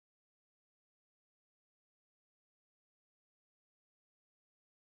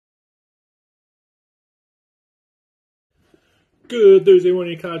Good Thursday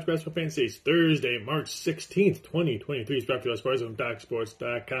morning, college basketball fans. Today's Thursday, March 16th, 2023. It's brought to you by from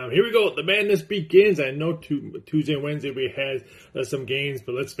DocSports.com. Here we go. The madness begins. I know Tuesday and Wednesday we had some games,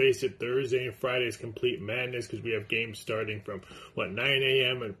 but let's face it, Thursday and Friday is complete madness because we have games starting from, 9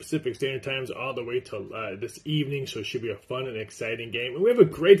 a.m. and Pacific Standard Times all the way till this evening, so it should be a fun and exciting game. And we have a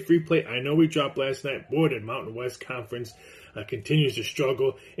great free play. I know we dropped last night. Boy, did Mountain West Conference continues to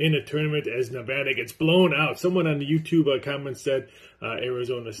struggle in the tournament as Nevada gets blown out. Someone on the YouTube comment said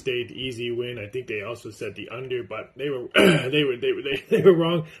Arizona State easy win. I think they also said the under, but they were they were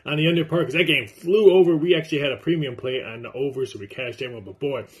wrong on the under part because that game flew over. We actually had a premium play on the over, so we cashed in one. But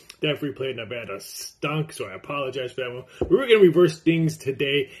boy, that free play in Nevada stunk. So I apologize for that one. But we're gonna reverse things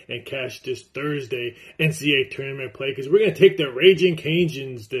today and cash this Thursday NCAA tournament play because we're gonna take the Ragin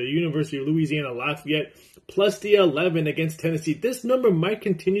Cajuns, the University of Louisiana Lafayette, plus the 11 against Tennessee. This number might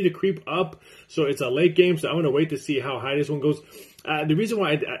continue to creep up, so it's a late game, so I'm going to wait to see how high this one goes. The reason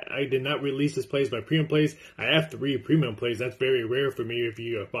why I did not release this plays, my premium plays, I have 3 premium plays. That's very rare for me. If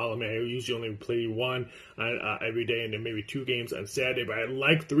you follow me, I usually only play 1 every day and then maybe 2 games on Saturday, but I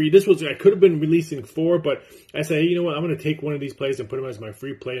like 3. I could have been releasing 4, but I said, hey, you know what, I'm going to take one of these plays and put them as my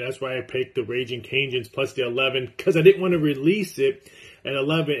free play. That's why I picked the Ragin Cajuns plus the 11, because I didn't want to release it at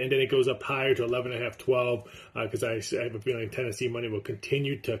 11, and then it goes up higher to 11.5, 12, because I have a feeling Tennessee money will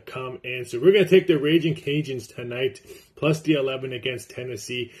continue to come in. So we're going to take the Ragin Cajuns tonight, plus the 11 against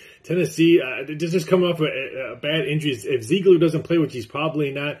Tennessee. Tennessee, they're just coming off a bad injury. If Ziegler doesn't play, which he's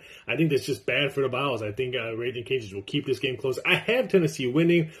probably not, I think that's just bad for the Vols. I think Ragin Cajuns will keep this game close. I have Tennessee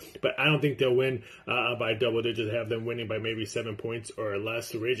winning, but I don't think they'll win by double digits. I have them winning by maybe 7 points or less.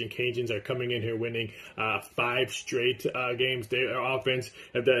 The Ragin Cajuns are coming in here winning 5 straight games. Their offense,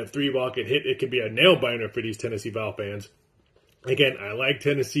 if that 3-ball can hit, it could be a nail-biter for these Tennessee Vol fans. Again, I like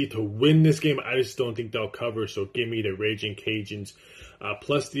Tennessee to win this game. I just don't think they'll cover, so give me the Ragin Cajuns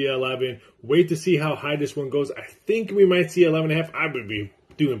plus the 11. Wait to see how high this one goes. I think we might see 11.5. I would be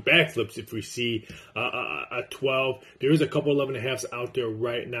doing backflips if we see a 12. There is a couple 11.5s out there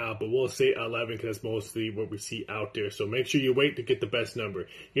right now, but we'll say 11 because that's mostly what we see out there. So make sure you wait to get the best number.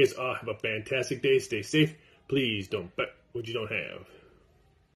 You guys all have a fantastic day. Stay safe. Please don't bet what you don't have.